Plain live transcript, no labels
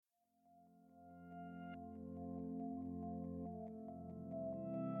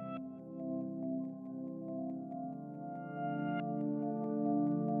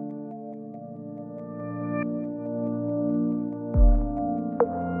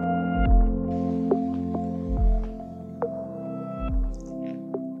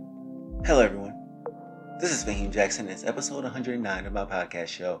William Jackson, and it's episode 109 of my podcast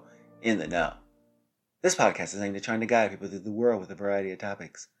show, In the Know. This podcast is aimed at trying to guide people through the world with a variety of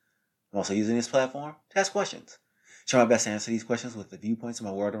topics. I'm also using this platform to ask questions. Try my best to answer these questions with the viewpoints of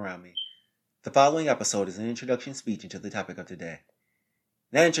my world around me. The following episode is an introduction speech into the topic of today.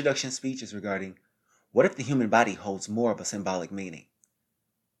 That introduction speech is regarding what if the human body holds more of a symbolic meaning?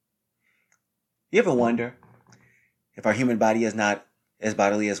 You ever wonder if our human body is not as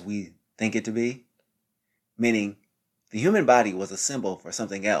bodily as we think it to be? Meaning, the human body was a symbol for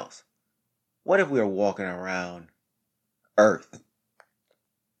something else. What if we were walking around Earth,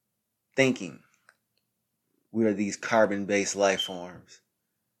 thinking we are these carbon-based life forms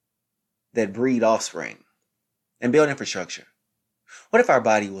that breed offspring and build infrastructure? What if our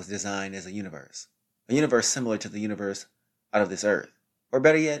body was designed as a universe similar to the universe out of this Earth? Or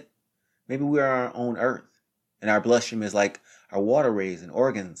better yet, maybe we are our own Earth, and our bloodstream is like our waterways and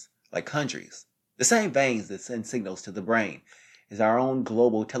organs like countries. The same veins that send signals to the brain is our own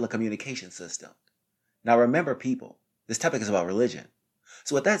global telecommunication system. Now remember, people, this topic is about religion.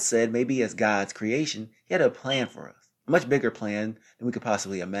 So with that said, maybe as God's creation, He had a plan for us, a much bigger plan than we could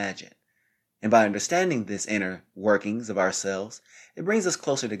possibly imagine. And by understanding this inner workings of ourselves, it brings us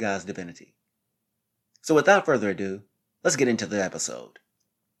closer to God's divinity. So without further ado, let's get into the episode.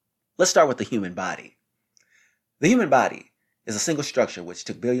 Let's start with the human body. The human body is a single structure which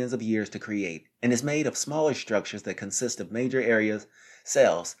took billions of years to create and is made of smaller structures that consist of major areas,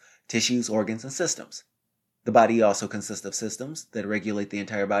 cells, tissues, organs, and systems. The body also consists of systems that regulate the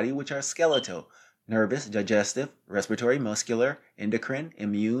entire body, which are skeletal, nervous, digestive, respiratory, muscular, endocrine,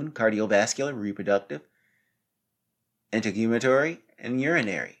 immune, cardiovascular, reproductive, integumentary, and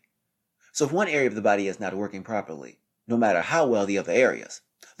urinary. So if one area of the body is not working properly, no matter how well the other areas,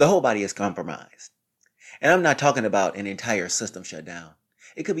 the whole body is compromised. And I'm not talking about an entire system shut down.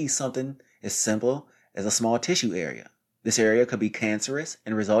 It could be something as simple as a small tissue area. This area could be cancerous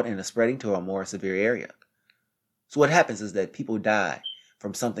and result in a spreading to a more severe area. So what happens is that people die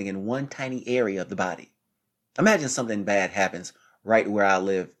from something in one tiny area of the body. Imagine something bad happens right where I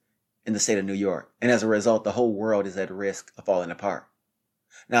live in the state of New York, and as a result, the whole world is at risk of falling apart.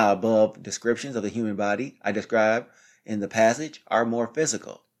 Now, above descriptions of the human body I describe in the passage are more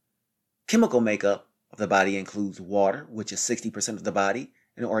physical. Chemical makeup of the body includes water, which is 60% of the body,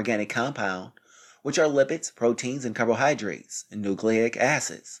 and organic compound, which are lipids, proteins, and carbohydrates, and nucleic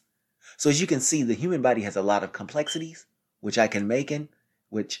acids. So as you can see, the human body has a lot of complexities, which I can make an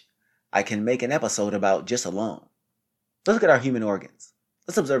episode about just alone. Let's look at our human organs.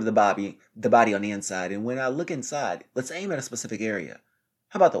 Let's observe the body on the inside, and when I look inside, let's aim at a specific area.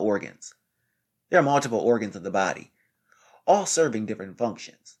 How about the organs? There are multiple organs of the body, all serving different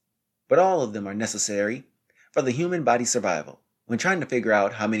functions, but all of them are necessary for the human body's survival. When trying to figure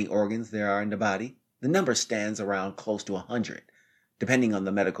out how many organs there are in the body, the number stands around close to 100. Depending on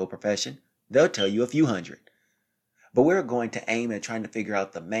the medical profession, they'll tell you a few hundred. But we're going to aim at trying to figure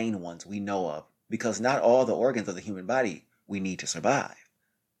out the main ones we know of, because not all the organs of the human body we need to survive.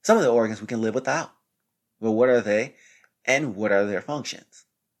 Some of the organs we can live without. Well, what are they, and what are their functions?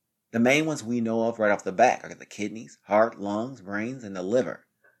 The main ones we know of right off the bat are the kidneys, heart, lungs, brains, and the liver.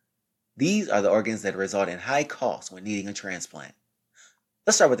 These are the organs that result in high costs when needing a transplant.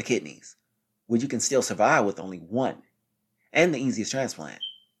 Let's start with the kidneys, which you can still survive with only one, and the easiest transplant.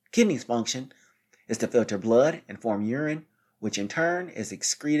 Kidneys' function is to filter blood and form urine, which in turn is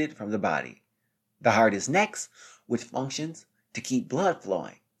excreted from the body. The heart is next, which functions to keep blood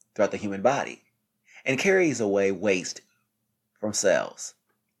flowing throughout the human body and carries away waste from cells.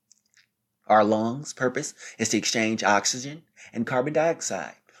 Our lungs' purpose is to exchange oxygen and carbon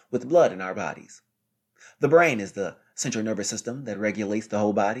dioxide with blood in our bodies. The brain is the central nervous system that regulates the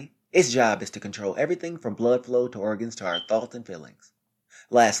whole body. Its job is to control everything from blood flow to organs to our thoughts and feelings.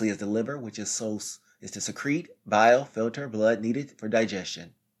 Lastly is the liver, which is to secrete bile, filter blood needed for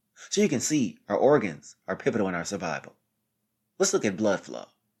digestion. So you can see our organs are pivotal in our survival. Let's look at blood flow.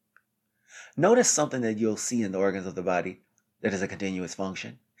 Notice something that you'll see in the organs of the body that is a continuous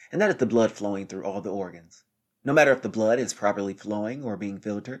function, and that is the blood flowing through all the organs. No matter if the blood is properly flowing or being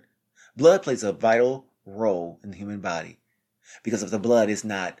filtered, blood plays a vital role in the human body, because if the blood is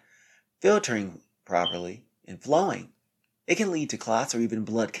not filtering properly and flowing, it can lead to clots or even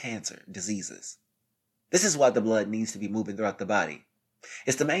blood cancer diseases. This is why the blood needs to be moving throughout the body.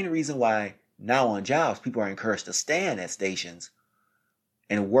 It's the main reason why now on jobs, people are encouraged to stand at stations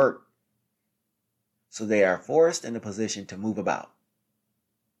and work, so they are forced in a position to move about.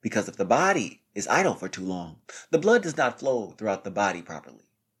 Because if the body is idle for too long, the blood does not flow throughout the body properly.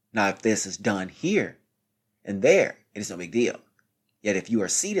 Now, if this is done here and there, it is no big deal. Yet if you are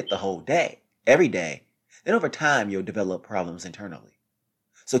seated the whole day, every day, then over time you'll develop problems internally.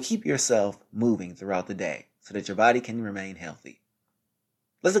 So keep yourself moving throughout the day so that your body can remain healthy.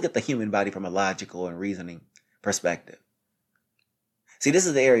 Let's look at the human body from a logical and reasoning perspective. See, this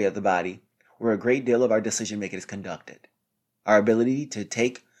is the area of the body where a great deal of our decision making is conducted. Our ability to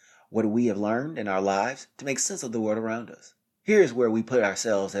take what we have learned in our lives to make sense of the world around us. Here's where we put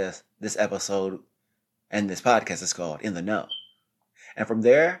ourselves, as this episode and this podcast is called, in the know. And from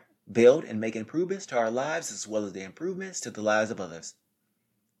there, build and make improvements to our lives as well as the improvements to the lives of others.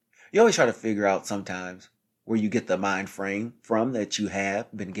 You always try to figure out sometimes where you get the mind frame from that you have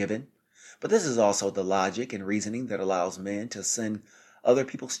been given. But this is also the logic and reasoning that allows men to send other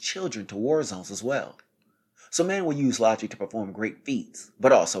people's children to war zones as well. So men will use logic to perform great feats,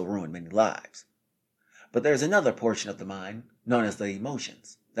 but also ruin many lives. But there's another portion of the mind known as the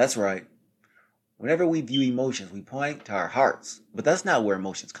emotions. That's right. Whenever we view emotions, we point to our hearts, but that's not where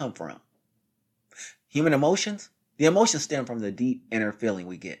emotions come from. Human emotions? The emotions stem from the deep inner feeling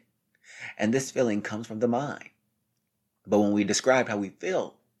we get. And this feeling comes from the mind. But when we describe how we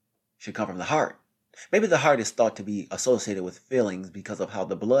feel, it should come from the heart. Maybe the heart is thought to be associated with feelings because of how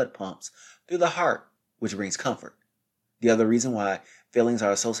the blood pumps through the heart, which brings comfort. The other reason why feelings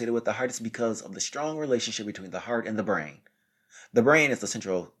are associated with the heart is because of the strong relationship between the heart and the brain. The brain is the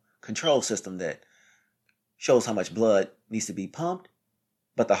central control system that shows how much blood needs to be pumped,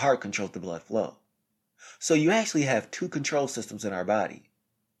 but the heart controls the blood flow. So you actually have two control systems in our body.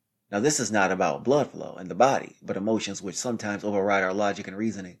 Now, this is not about blood flow in the body, but emotions which sometimes override our logic and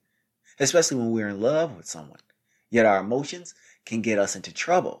reasoning, especially when we're in love with someone. Yet our emotions can get us into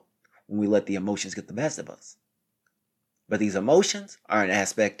trouble when we let the emotions get the best of us. But these emotions are an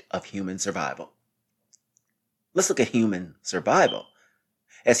aspect of human survival. Let's look at human survival.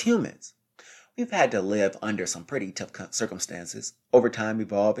 As humans, we've had to live under some pretty tough circumstances. Over time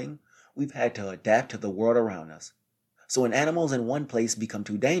evolving, we've had to adapt to the world around us. So when animals in one place become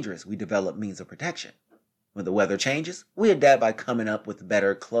too dangerous, we develop means of protection. When the weather changes, we adapt by coming up with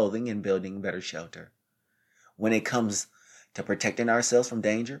better clothing and building better shelter. When it comes to protecting ourselves from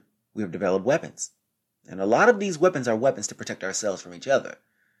danger, we have developed weapons. And a lot of these weapons are weapons to protect ourselves from each other.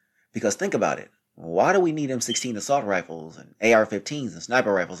 Because think about it. Why do we need M16 assault rifles and AR-15s and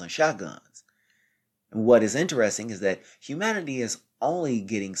sniper rifles and shotguns? And what is interesting is that humanity is only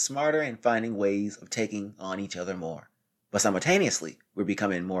getting smarter and finding ways of taking on each other more. But simultaneously, we're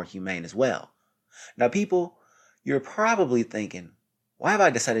becoming more humane as well. Now, people, you're probably thinking, why have I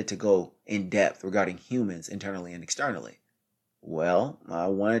decided to go in depth regarding humans internally and externally? Well, I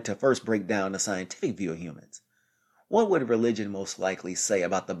wanted to first break down the scientific view of humans. What would religion most likely say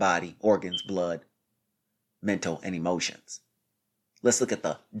about the body, organs, blood, mental, and emotions? Let's look at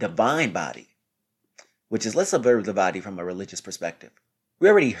the divine body, which is, let's observe the body from a religious perspective. We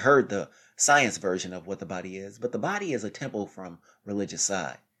already heard the science version of what the body is, but the body is a temple from religious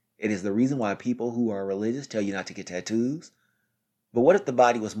side. It is the reason why people who are religious tell you not to get tattoos. But what if the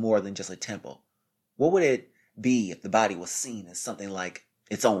body was more than just a temple? What would it be if the body was seen as something like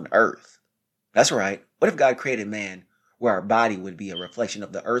its own earth? That's right. What if God created man where our body would be a reflection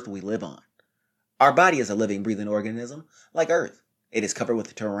of the earth we live on? Our body is a living, breathing organism like earth. It is covered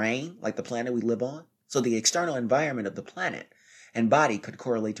with terrain like the planet we live on. So the external environment of the planet and body could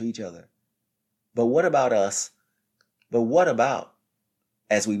correlate to each other. But what about us? But what about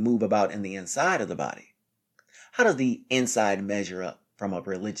as we move about in the inside of the body? How does the inside measure up from a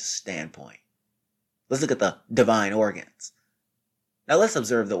religious standpoint? Let's look at the divine organs. Now let's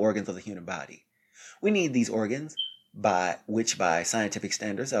observe the organs of the human body. We need these organs which by scientific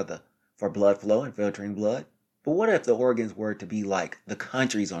standards are for blood flow and filtering blood. But what if the organs were to be like the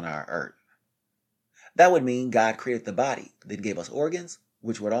countries on our earth? That would mean God created the body, then gave us organs,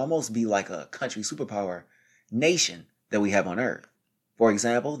 which would almost be like a country superpower nation that we have on earth. For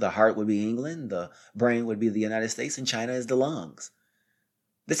example, the heart would be England, the brain would be the United States, and China is the lungs.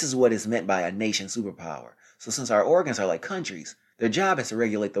 This is what is meant by a nation superpower. So since our organs are like countries, their job is to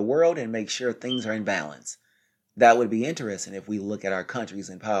regulate the world and make sure things are in balance. That would be interesting if we look at our countries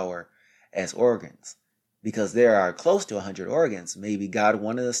in power as organs. Because there are close to 100 organs, maybe God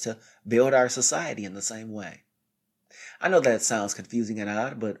wanted us to build our society in the same way. I know that sounds confusing and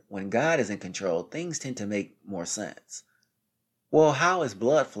odd, but when God is in control, things tend to make more sense. Well, how is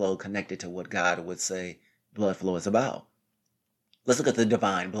blood flow connected to what God would say blood flow is about? Let's look at the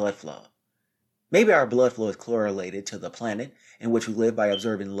divine blood flow. Maybe our blood flow is correlated to the planet in which we live by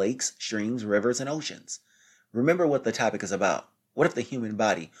observing lakes, streams, rivers, and oceans. Remember what the topic is about. What if the human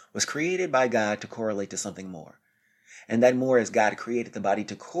body was created by God to correlate to something more? And that more is God created the body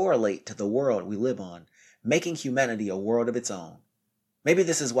to correlate to the world we live on, making humanity a world of its own. Maybe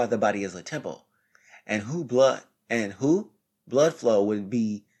this is why the body is a temple, and who blood flow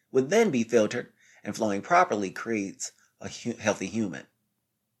would then be filtered and flowing properly creates a healthy human.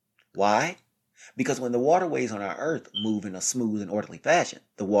 Why? Because when the waterways on our earth move in a smooth and orderly fashion,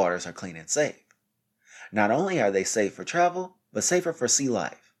 the waters are clean and safe. Not only are they safe for travel, but safer for sea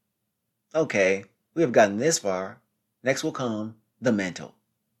life. Okay, we have gotten this far. Next will come the mental.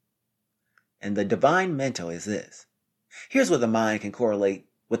 And the divine mental is this. Here's where the mind can correlate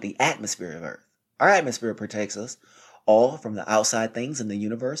with the atmosphere of Earth. Our atmosphere protects us all from the outside things in the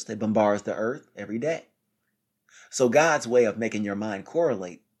universe that bombards the Earth every day. So God's way of making your mind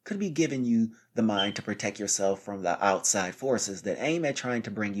correlate could be giving you the mind to protect yourself from the outside forces that aim at trying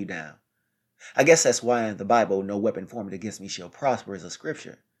to bring you down. I guess that's why in the Bible, no weapon formed against me shall prosper is a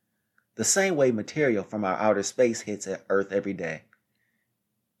scripture. The same way material from our outer space hits at Earth every day.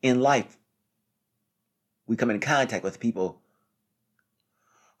 In life, we come in contact with people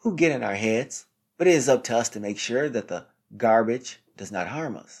who get in our heads, but it is up to us to make sure that the garbage does not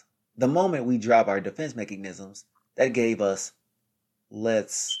harm us. The moment we drop our defense mechanisms, that gave us,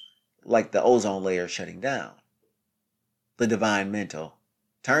 like the ozone layer shutting down. The divine mental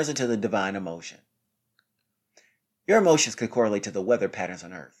turns into the divine emotion. Your emotions could correlate to the weather patterns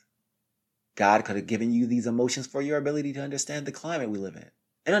on Earth. God could have given you these emotions for your ability to understand the climate we live in.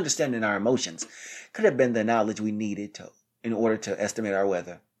 And understanding our emotions could have been the knowledge we needed in order to estimate our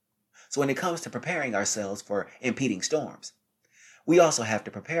weather. So when it comes to preparing ourselves for impending storms, we also have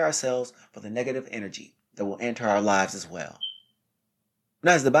to prepare ourselves for the negative energy that will enter our lives as well.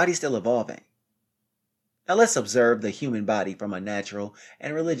 Now, is the body still evolving? Now let's observe the human body from a natural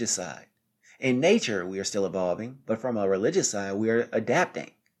and religious side. In nature, we are still evolving, but from a religious side, we are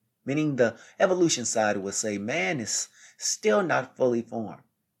adapting. Meaning the evolution side would say man is still not fully formed,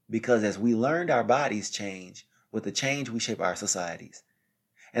 because as we learned, our bodies change. With the change, we shape our societies.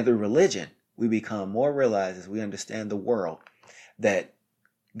 And through religion, we become more realized as we understand the world that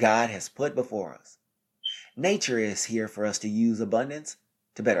God has put before us. Nature is here for us to use abundance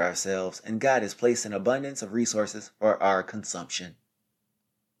to better ourselves, and God has placed an abundance of resources for our consumption.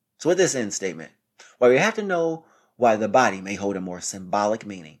 So with this end statement, we have to know why the body may hold a more symbolic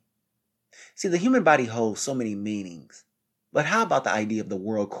meaning. See, the human body holds so many meanings, but how about the idea of the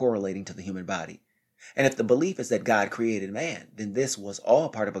world correlating to the human body? And if the belief is that God created man, then this was all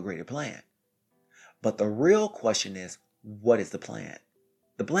part of a greater plan. But the real question is, what is the plan?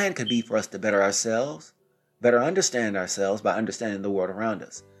 The plan could be for us to better ourselves, better understand ourselves by understanding the world around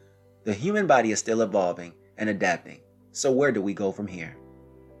us. The human body is still evolving and adapting. So where do we go from here?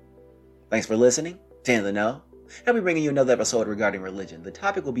 Thanks for listening to In the Know. I'll be bringing you another episode regarding religion. The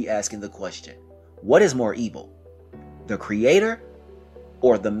topic will be asking the question, what is more evil? The creator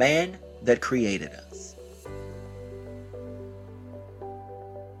or the man that created us?